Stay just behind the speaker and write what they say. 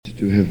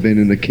to have been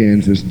in the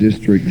Kansas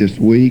district this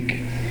week,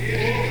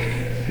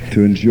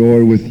 to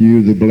enjoy with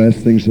you the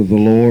blessings of the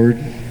Lord,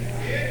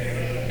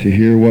 to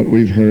hear what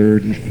we've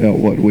heard and felt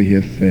what we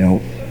have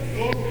felt,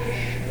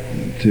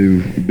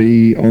 to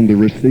be on the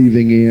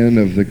receiving end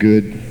of the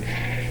good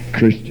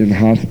Christian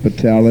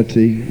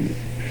hospitality,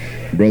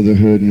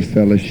 brotherhood, and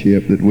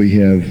fellowship that we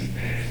have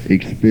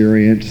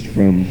experienced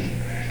from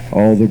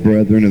all the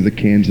brethren of the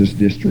Kansas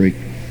district.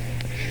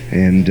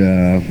 And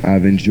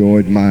I've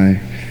enjoyed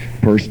my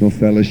personal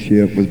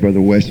fellowship with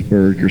Brother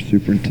Westberg, your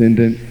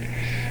superintendent,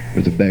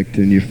 Brother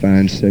Beckton, your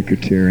fine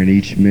secretary, and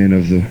each men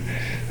of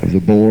the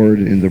board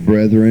and the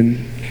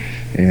brethren,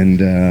 and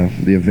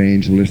the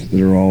evangelists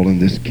that are all in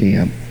this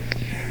camp.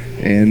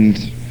 And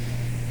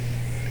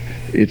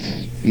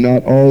it's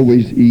not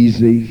always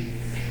easy.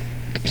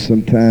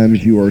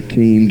 Sometimes you are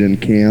teamed in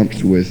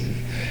camps with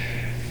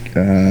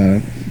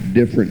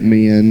different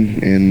men,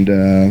 and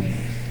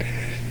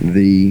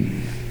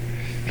the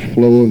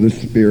flow of the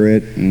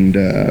Spirit and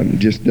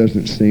just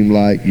doesn't seem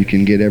like you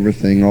can get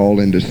everything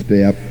all into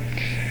step.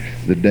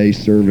 The day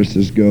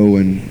services go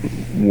in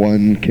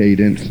one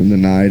cadence and the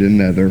night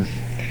another.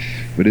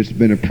 But it's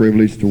been a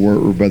privilege to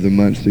work with Brother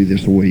Muncie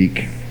this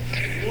week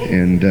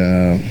and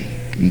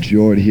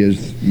enjoyed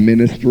his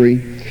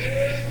ministry.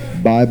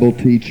 Bible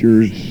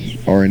teachers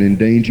are an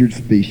endangered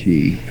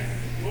species.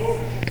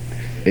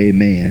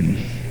 Amen.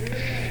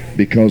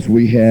 Because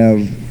we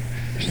have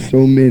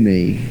so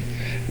many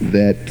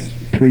that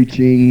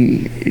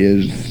preaching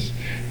is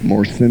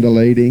more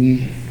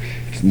scintillating,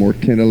 it's more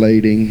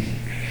titillating,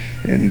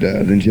 and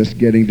than just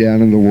getting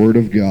down in the Word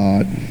of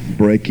God,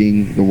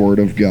 breaking the Word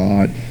of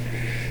God,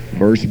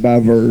 verse by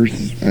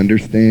verse,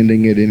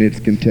 understanding it in its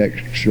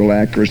contextual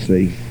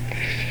accuracy.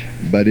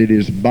 But it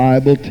is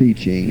Bible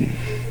teaching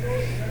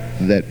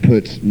that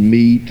puts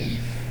meat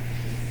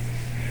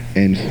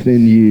and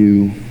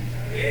sinew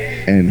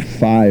and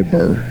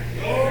fiber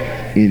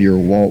in your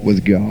walk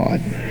with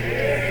God.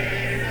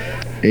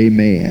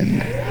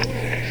 Amen.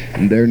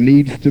 And there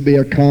needs to be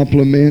a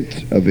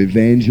complement of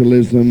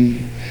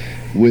evangelism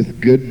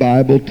with good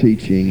Bible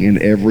teaching in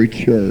every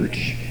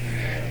church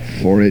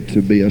for it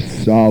to be a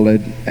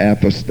solid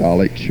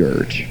apostolic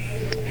church.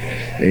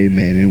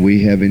 Amen. And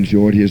we have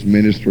enjoyed his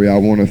ministry. I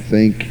want to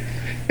thank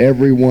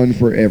everyone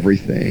for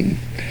everything,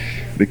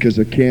 because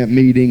a camp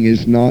meeting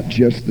is not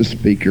just the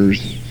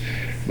speakers,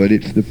 but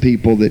it's the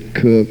people that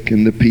cook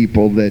and the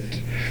people that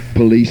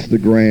police the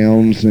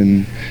grounds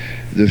and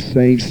the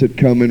saints that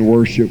come and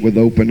worship with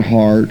open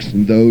hearts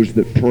and those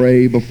that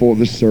pray before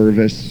the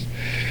service.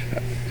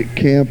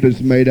 Camp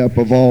is made up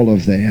of all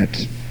of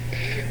that.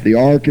 The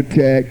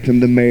architect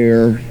and the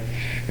mayor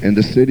and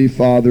the city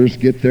fathers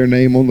get their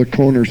name on the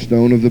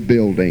cornerstone of the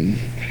building,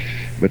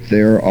 but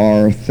there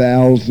are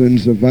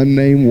thousands of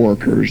unnamed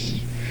workers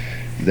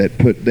that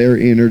put their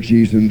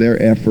energies and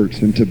their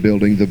efforts into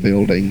building the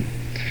building.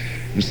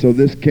 And so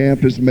this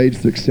camp is made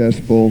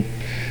successful,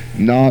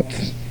 not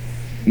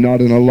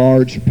in a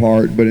large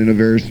part, but in a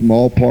very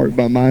small part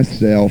by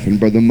myself and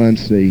Brother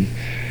Muncie,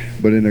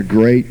 but in a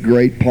great,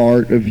 great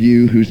part of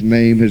you whose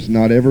name has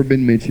not ever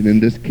been mentioned in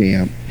this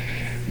camp,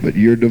 but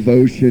your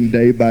devotion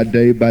day by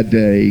day by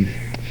day,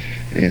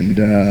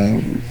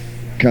 and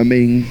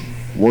coming,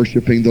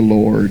 worshiping the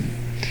Lord.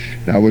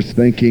 And I was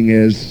thinking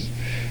as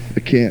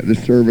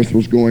the service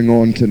was going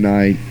on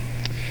tonight,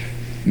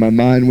 my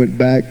mind went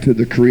back to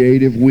the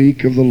creative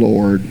week of the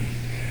Lord,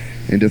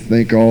 and to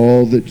think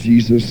all that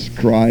Jesus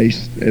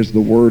Christ, as the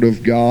Word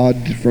of God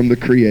from the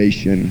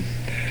creation,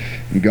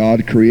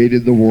 God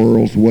created the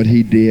worlds, what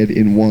he did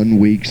in 1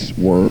 week's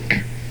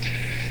work.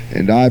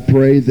 And I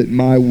pray that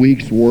my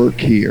week's work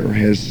here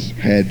has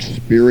had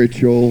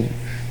spiritual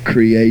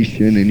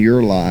creation in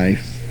your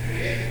life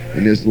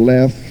and has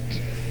left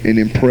an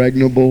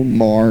impregnable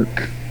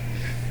mark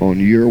on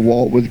your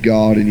walk with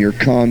God and your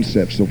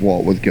concepts of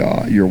walk with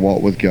God, your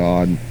walk with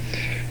God.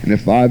 And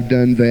if I've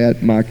done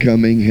that, my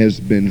coming has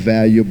been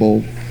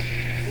valuable.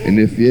 And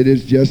if it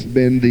has just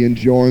been the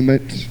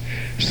enjoyment,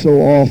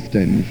 so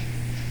often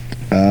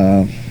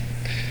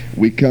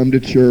we come to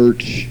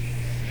church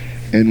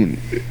and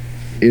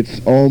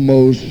it's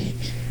almost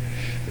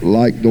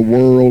like the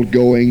world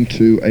going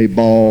to a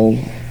ball.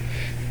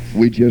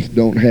 We just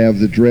don't have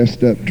the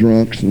dressed up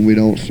drunks and we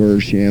don't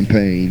serve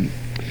champagne.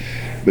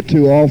 But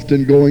too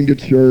often going to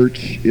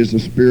church is a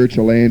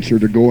spiritual answer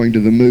to going to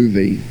the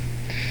movie,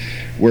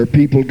 where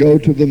people go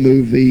to the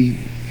movie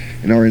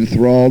and are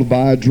enthralled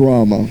by a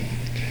drama.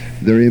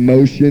 Their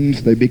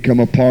emotions, they become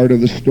a part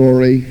of the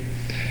story.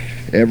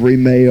 Every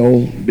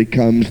male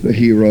becomes the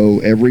hero.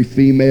 Every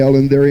female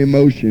in their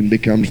emotion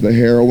becomes the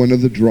heroine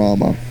of the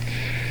drama.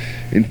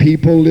 And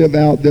people live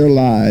out their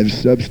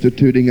lives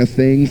substituting a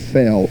thing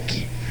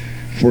felt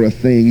for a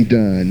thing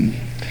done.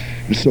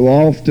 And so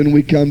often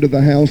we come to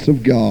the house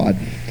of God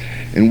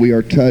and we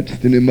are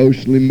touched and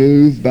emotionally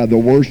moved by the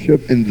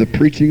worship and the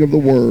preaching of the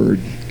Word.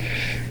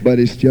 But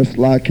it's just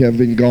like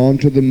having gone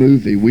to the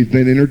movie. We've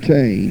been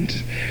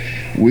entertained.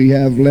 We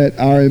have let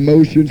our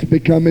emotions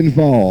become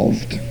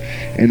involved.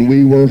 And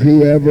we were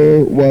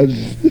whoever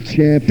was the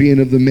champion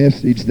of the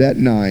message that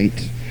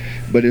night.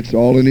 But it's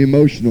all an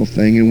emotional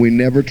thing, and we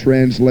never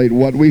translate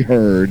what we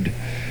heard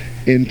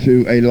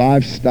into a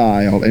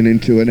lifestyle and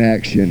into an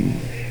action.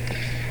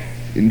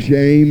 In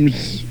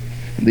James,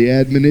 the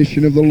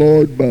admonition of the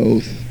Lord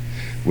both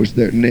was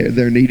that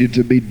there needed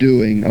to be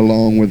doing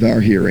along with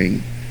our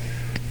hearing.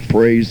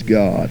 Praise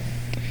God.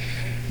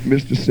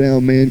 Mr.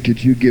 Soundman,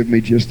 could you give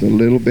me just a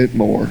little bit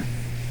more?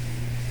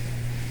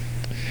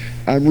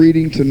 I'm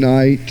reading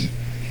tonight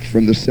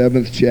from the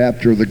 7th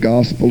chapter of the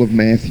Gospel of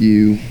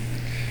Matthew,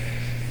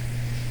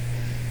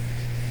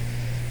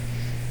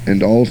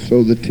 and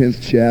also the 10th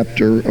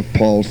chapter of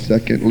Paul's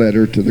second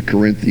letter to the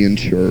Corinthian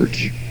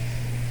church.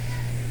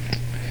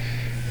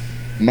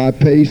 My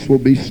pace will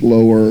be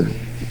slower.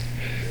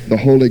 The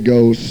Holy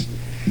Ghost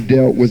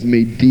dealt with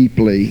me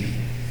deeply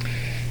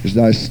as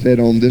I sat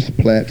on this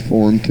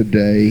platform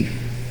today,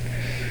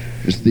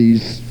 as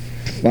these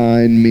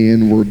fine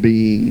men were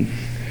being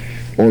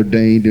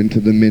ordained into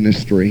the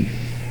ministry.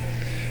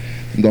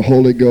 The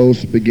Holy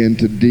Ghost began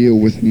to deal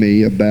with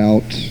me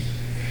about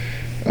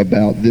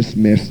this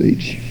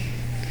message.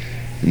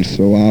 And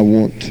so I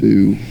want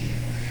to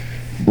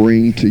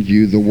bring to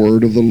you the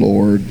word of the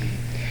Lord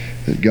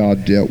that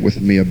God dealt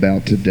with me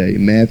about today.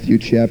 Matthew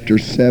chapter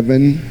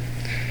 7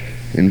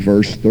 and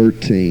verse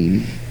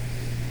 13.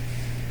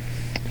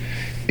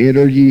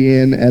 Enter ye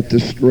in at the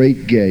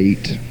strait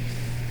gate,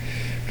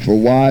 for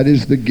wide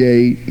is the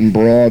gate and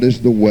broad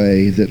is the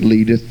way that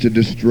leadeth to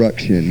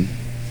destruction,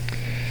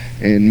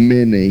 and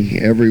many,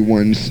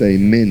 everyone say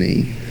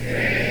many,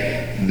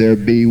 there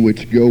be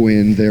which go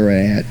in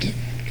thereat.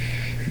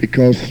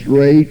 Because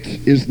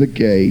strait is the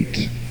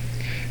gate,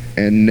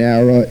 and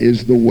narrow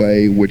is the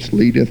way which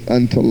leadeth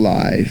unto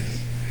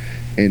life,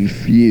 and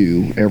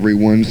few,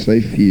 everyone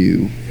say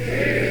few,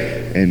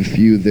 and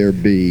few there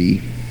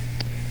be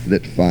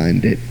that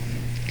find it.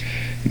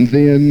 And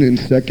then in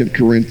 2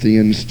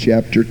 Corinthians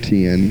chapter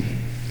 10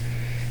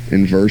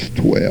 and verse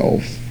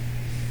 12.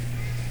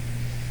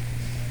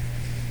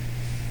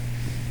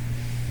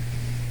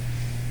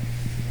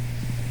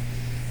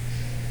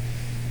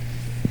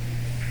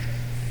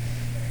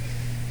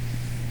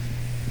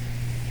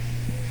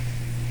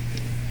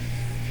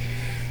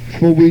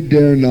 For we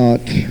dare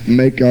not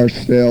make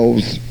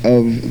ourselves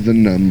of the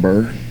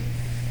number,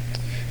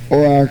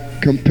 or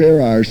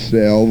compare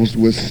ourselves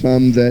with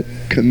some that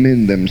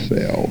commend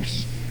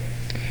themselves.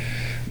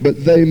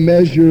 But they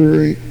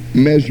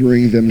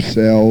measuring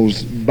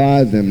themselves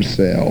by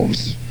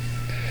themselves,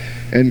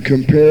 and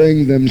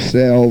comparing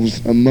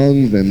themselves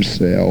among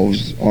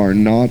themselves, are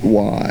not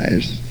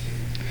wise.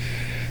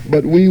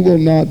 But we will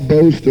not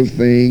boast of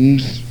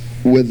things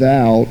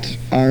without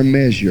our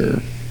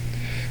measure,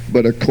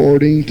 but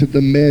according to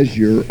the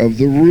measure of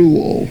the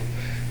rule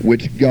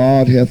which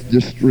God hath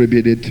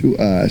distributed to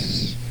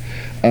us,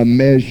 a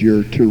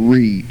measure to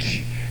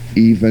reach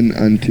even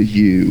unto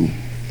you.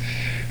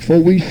 For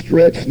we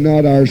stretch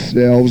not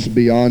ourselves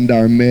beyond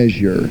our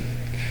measure,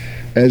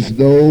 as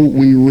though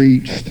we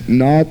reached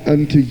not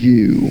unto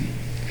you.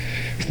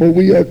 For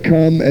we are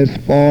come as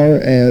far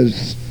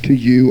as to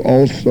you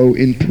also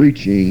in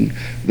preaching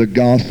the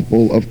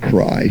gospel of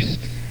Christ,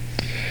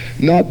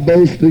 not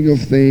boasting of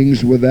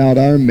things without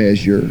our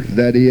measure,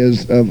 that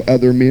is, of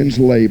other men's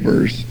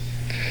labors,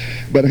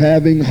 but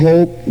having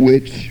hope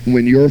which,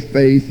 when your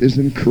faith is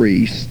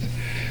increased,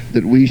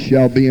 that we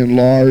shall be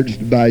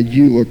enlarged by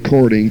you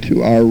according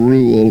to our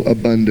rule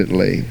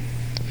abundantly,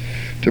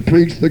 to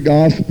preach the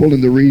gospel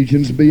in the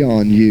regions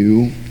beyond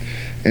you,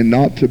 and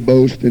not to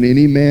boast in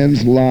any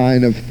man's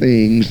line of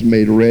things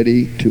made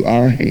ready to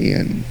our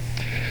hand.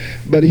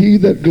 But he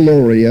that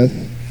glorieth,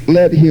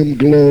 let him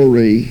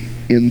glory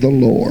in the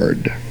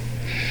Lord.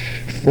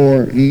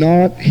 For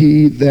not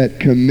he that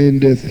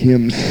commendeth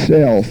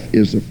himself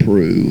is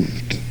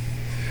approved,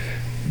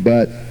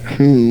 but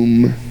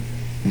whom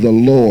the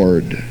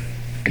Lord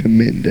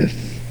commendeth.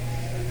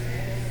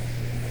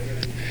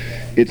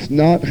 It's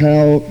not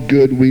how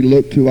good we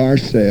look to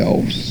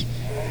ourselves,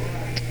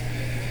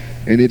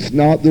 and it's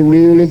not the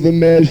rule of the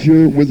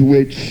measure with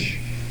which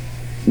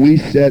we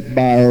set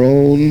by our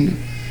own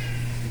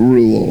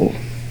rule,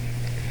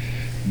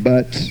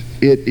 but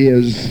it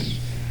is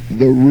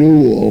the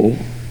rule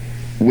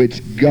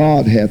which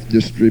God hath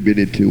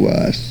distributed to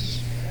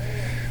us,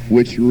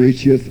 which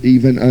reacheth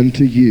even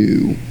unto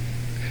you.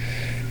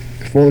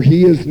 For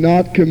he is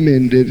not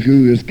commended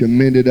who is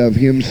commended of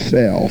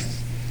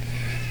himself,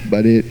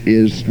 but it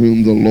is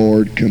whom the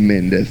Lord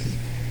commendeth.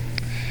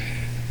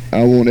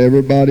 I want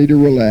everybody to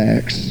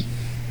relax.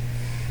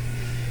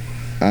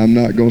 I'm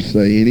not going to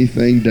say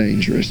anything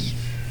dangerous.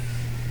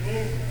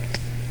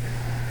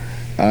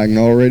 I can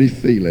already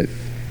feel it.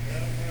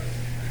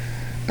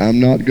 I'm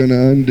not going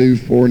to undo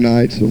 4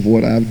 nights of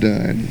what I've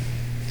done,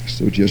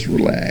 so just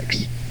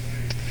relax.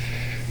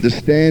 The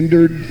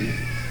standard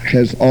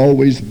has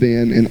always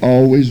been and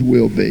always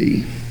will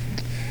be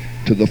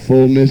to the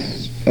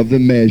fullness of the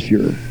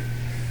measure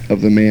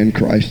of the man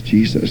Christ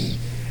Jesus.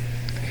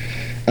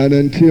 And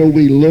until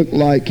we look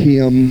like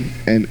him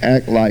and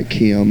act like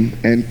him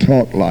and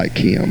talk like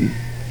him,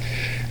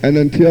 and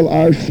until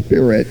our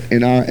spirit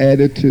and our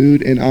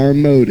attitude and our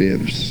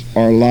motives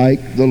are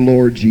like the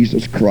Lord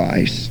Jesus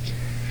Christ,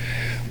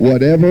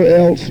 whatever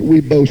else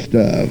we boast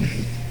of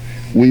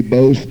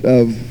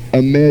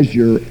a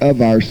measure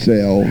of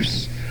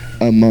ourselves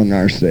among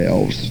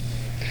ourselves.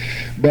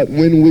 But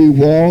when we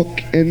walk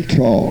and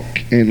talk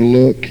and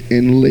look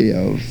and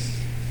live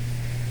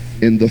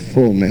in the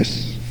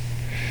fullness,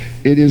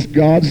 it is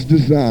God's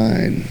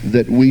design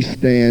that we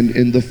stand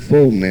in the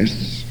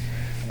fullness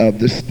of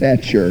the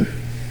stature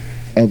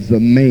of the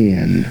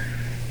man,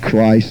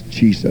 Christ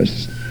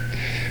Jesus.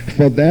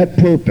 For that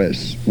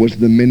purpose was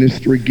the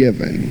ministry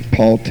given.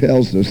 Paul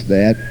tells us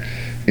that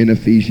in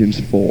Ephesians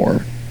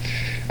 4.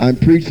 I'm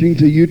preaching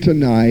to you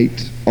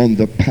tonight on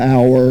the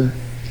power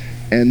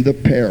and the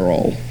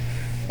peril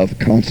of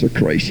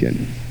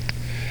consecration.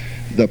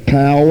 The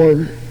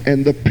power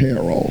and the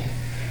peril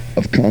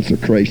of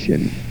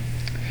consecration.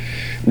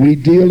 We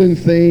deal in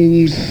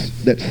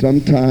things that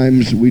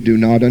sometimes we do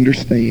not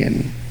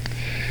understand.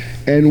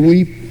 And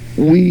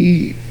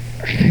we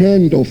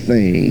handle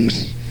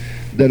things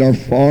that are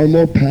far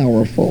more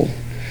powerful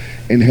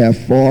and have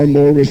far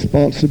more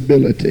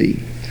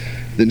responsibility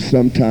than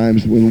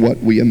sometimes when what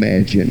we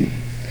imagine.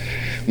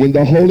 When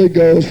the Holy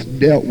Ghost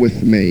dealt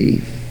with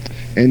me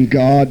and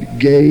God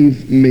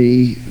gave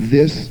me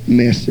this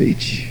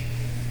message,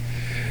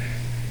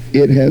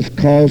 it has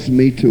caused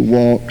me to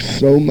walk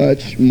so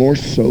much more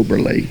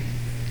soberly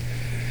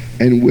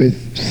and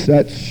with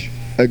such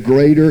a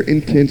greater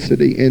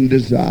intensity and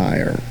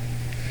desire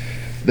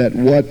that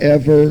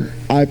whatever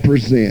I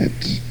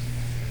present,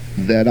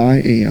 that I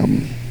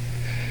am.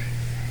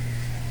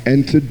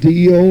 And to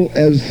deal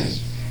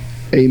as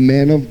a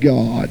man of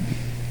God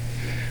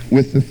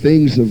with the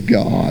things of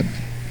God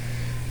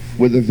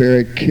with a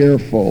very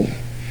careful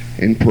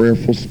and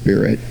prayerful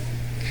spirit.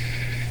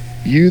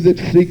 You that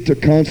seek to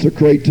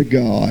consecrate to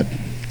God,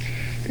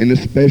 and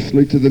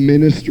especially to the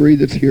ministry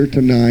that's here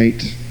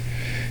tonight,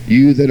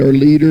 you that are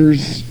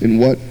leaders in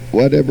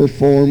whatever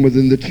form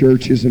within the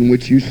churches in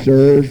which you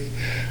serve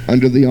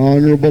under the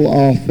honorable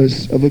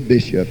office of a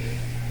bishop,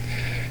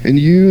 and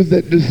you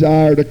that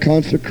desire to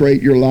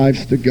consecrate your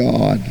lives to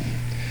God,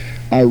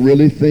 I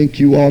really think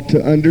you ought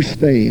to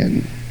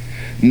understand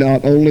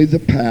not only the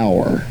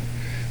power,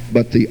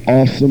 but the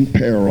awesome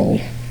peril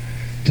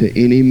to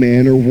any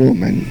man or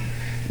woman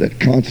that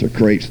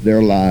consecrates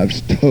their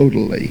lives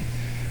totally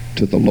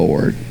to the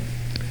Lord.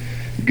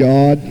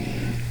 God,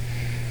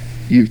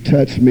 you've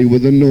touched me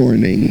with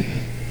anointing.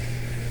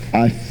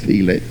 I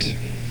feel it.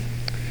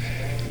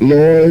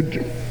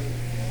 Lord,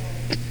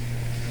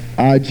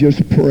 I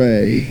just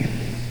pray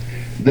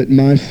that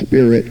my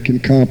spirit can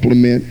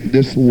complement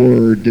this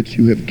word that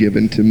you have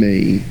given to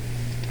me.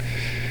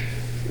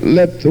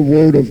 Let the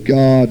word of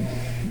God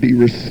be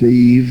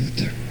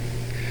received.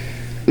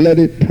 Let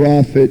it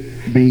profit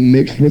being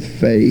mixed with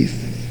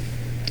faith.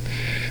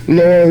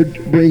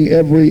 Lord, bring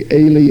every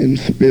alien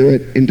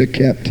spirit into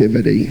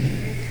captivity.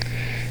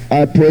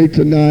 I pray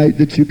tonight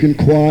that you can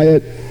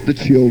quiet the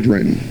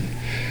children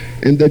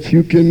and that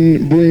you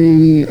can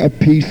bring a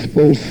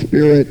peaceful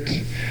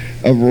spirit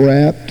of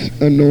rapt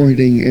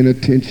anointing and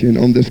attention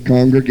on this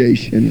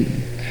congregation,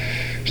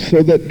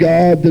 so that,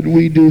 God, that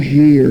we do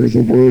hear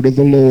the word of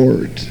the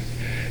Lord,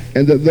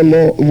 and that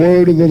the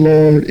word of the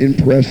Lord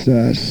impress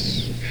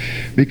us.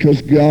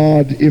 Because,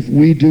 God, if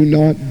we do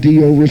not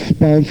deal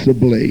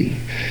responsibly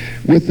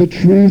with the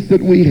truth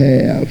that we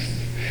have,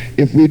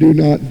 if we do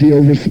not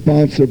deal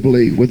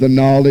responsibly with the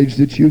knowledge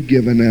that you've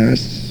given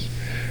us,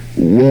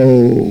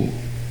 woe,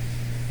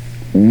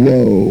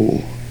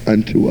 woe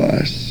unto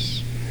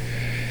us.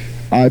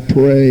 I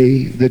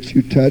pray that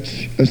you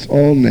touch us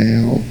all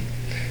now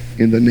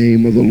in the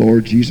name of the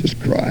Lord Jesus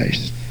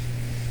Christ.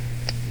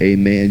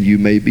 Amen. You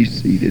may be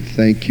seated.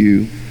 Thank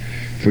you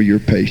for your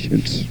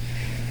patience.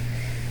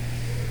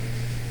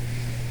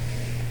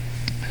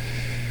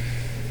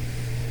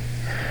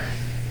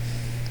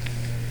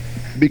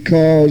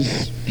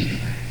 Because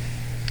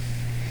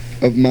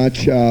of my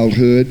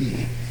childhood,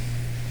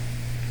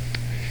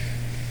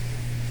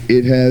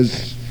 it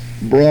has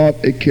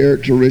brought a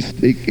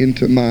characteristic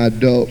into my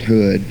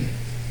adulthood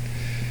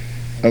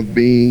of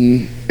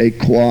being a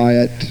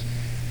quiet,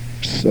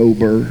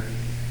 sober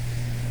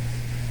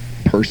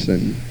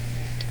person.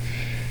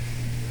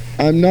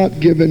 I'm not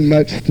given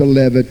much to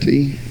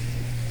levity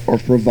or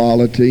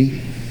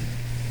frivolity.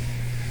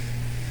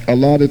 A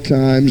lot of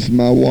times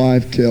my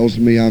wife tells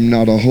me I'm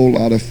not a whole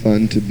lot of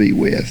fun to be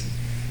with.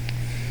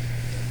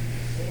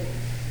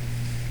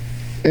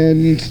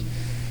 And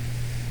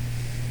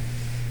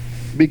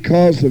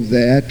because of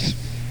that,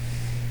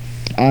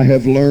 I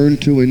have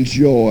learned to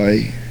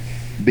enjoy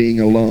being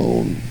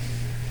alone.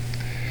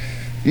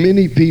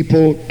 Many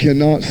people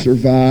cannot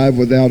survive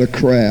without a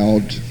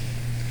crowd,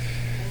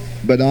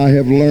 but I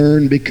have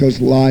learned,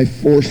 because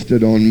life forced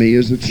it on me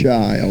as a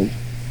child,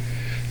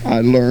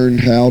 I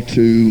learned how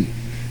to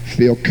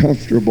feel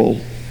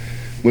comfortable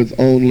with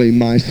only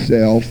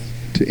myself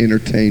to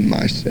entertain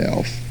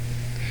myself.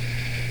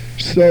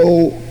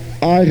 So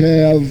I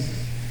have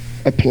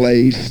a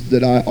place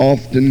that I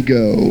often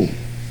go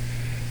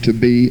to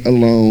be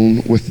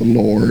alone with the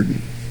Lord.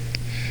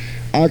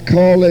 I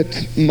call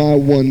it my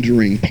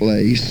wondering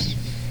place.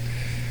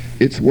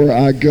 It's where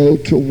I go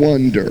to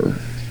wonder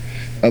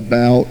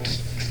about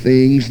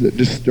things that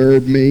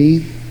disturb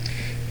me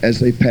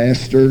as a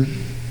pastor,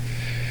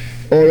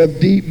 or of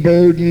deep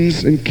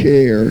burdens and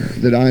care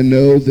that I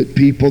know that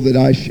people that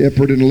I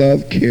shepherd and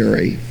love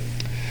carry.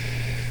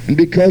 And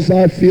because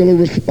I feel a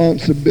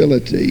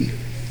responsibility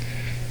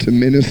to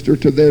minister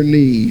to their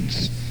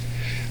needs,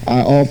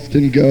 I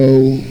often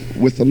go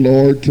with the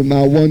Lord to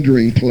my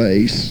wondering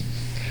place,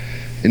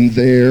 and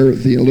there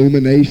the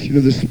illumination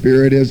of the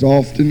Spirit has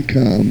often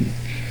come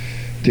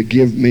to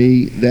give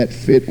me that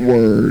fit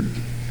word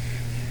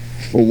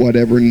for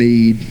whatever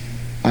need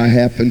I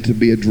happen to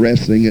be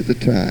addressing at the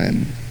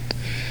time.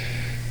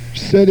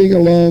 Sitting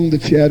along the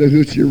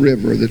Chattahoochee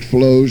River that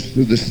flows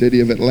through the city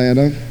of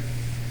Atlanta,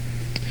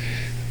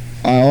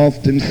 I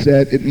often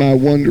sit at my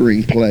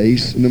wondering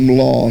place and am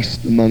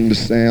lost among the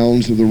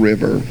sounds of the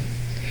river,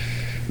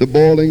 the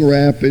boiling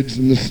rapids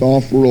and the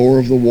soft roar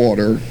of the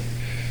water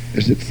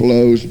as it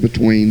flows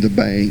between the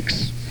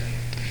banks.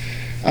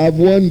 I've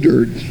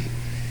wondered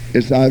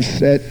as I've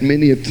sat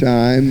many a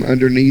time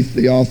underneath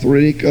the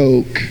arthritic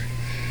oak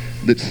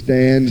that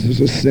stands as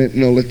a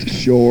sentinel at the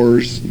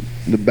shores,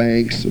 the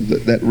banks of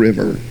that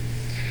river.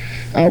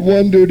 I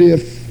wondered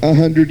if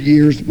 100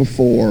 years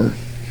before,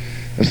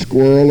 a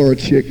squirrel or a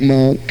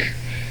chipmunk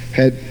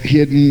had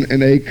hidden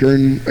an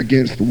acorn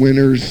against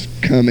winter's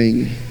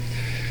coming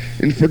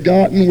and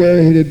forgotten where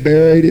it had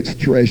buried its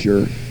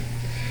treasure.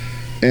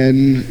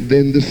 And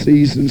then the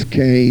seasons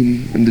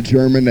came and the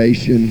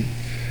germination,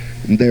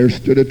 and there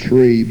stood a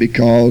tree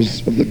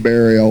because of the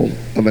burial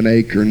of an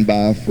acorn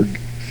by a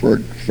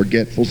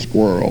forgetful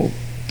squirrel.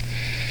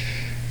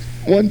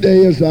 One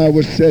day as I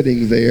was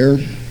sitting there,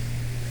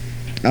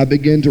 I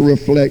began to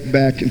reflect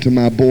back into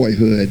my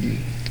boyhood.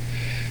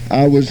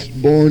 I was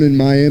born in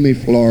Miami,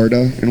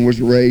 Florida, and was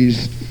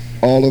raised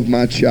all of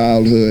my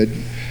childhood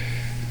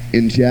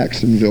in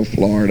Jacksonville,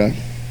 Florida.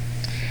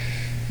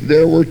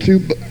 There were two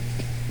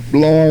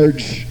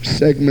large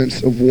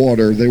segments of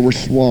water. They were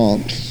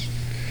swamps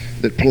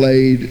that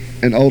played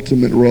an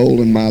ultimate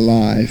role in my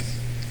life.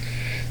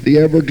 The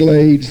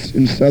Everglades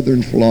in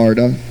southern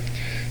Florida,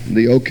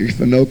 the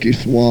Okefenokee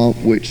Swamp,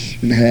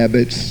 which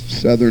inhabits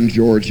southern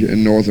Georgia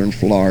and northern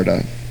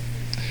Florida.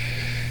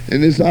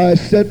 And as I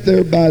sat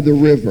there by the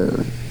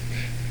river,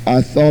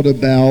 I thought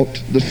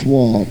about the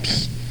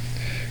swamps,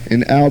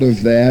 and out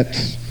of that,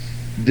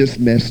 this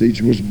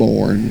message was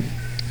born.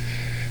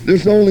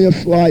 There's only a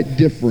slight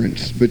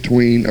difference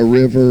between a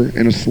river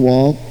and a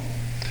swamp.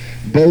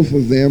 Both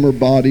of them are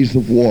bodies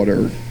of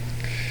water.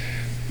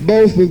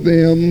 Both of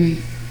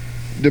them,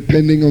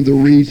 depending on the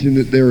region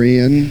that they're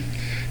in,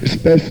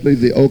 especially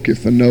the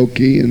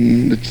Okefenokee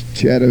and the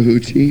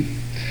Chattahoochee,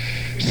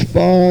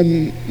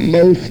 spawn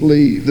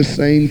mostly the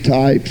same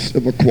types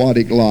of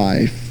aquatic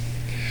life.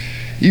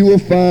 You will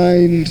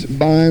find,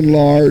 by and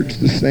large,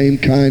 the same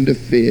kind of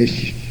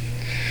fish,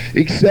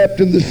 except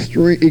in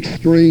the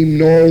extreme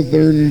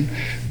northern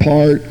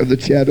part of the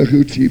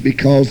Chattahoochee,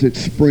 because it's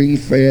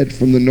spring-fed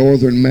from the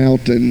northern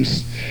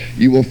mountains.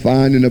 You will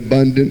find an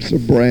abundance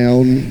of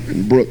brown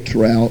and brook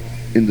trout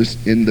in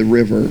the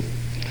river.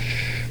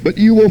 But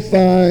you will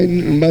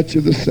find much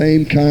of the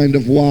same kind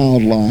of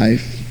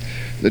wildlife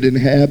that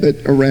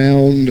inhabit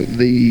around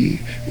the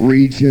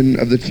region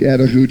of the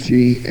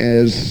Chattahoochee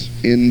as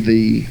in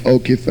the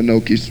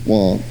Okefenokee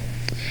Swamp.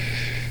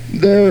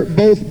 They're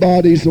both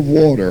bodies of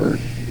water.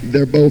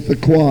 They're both aquatic.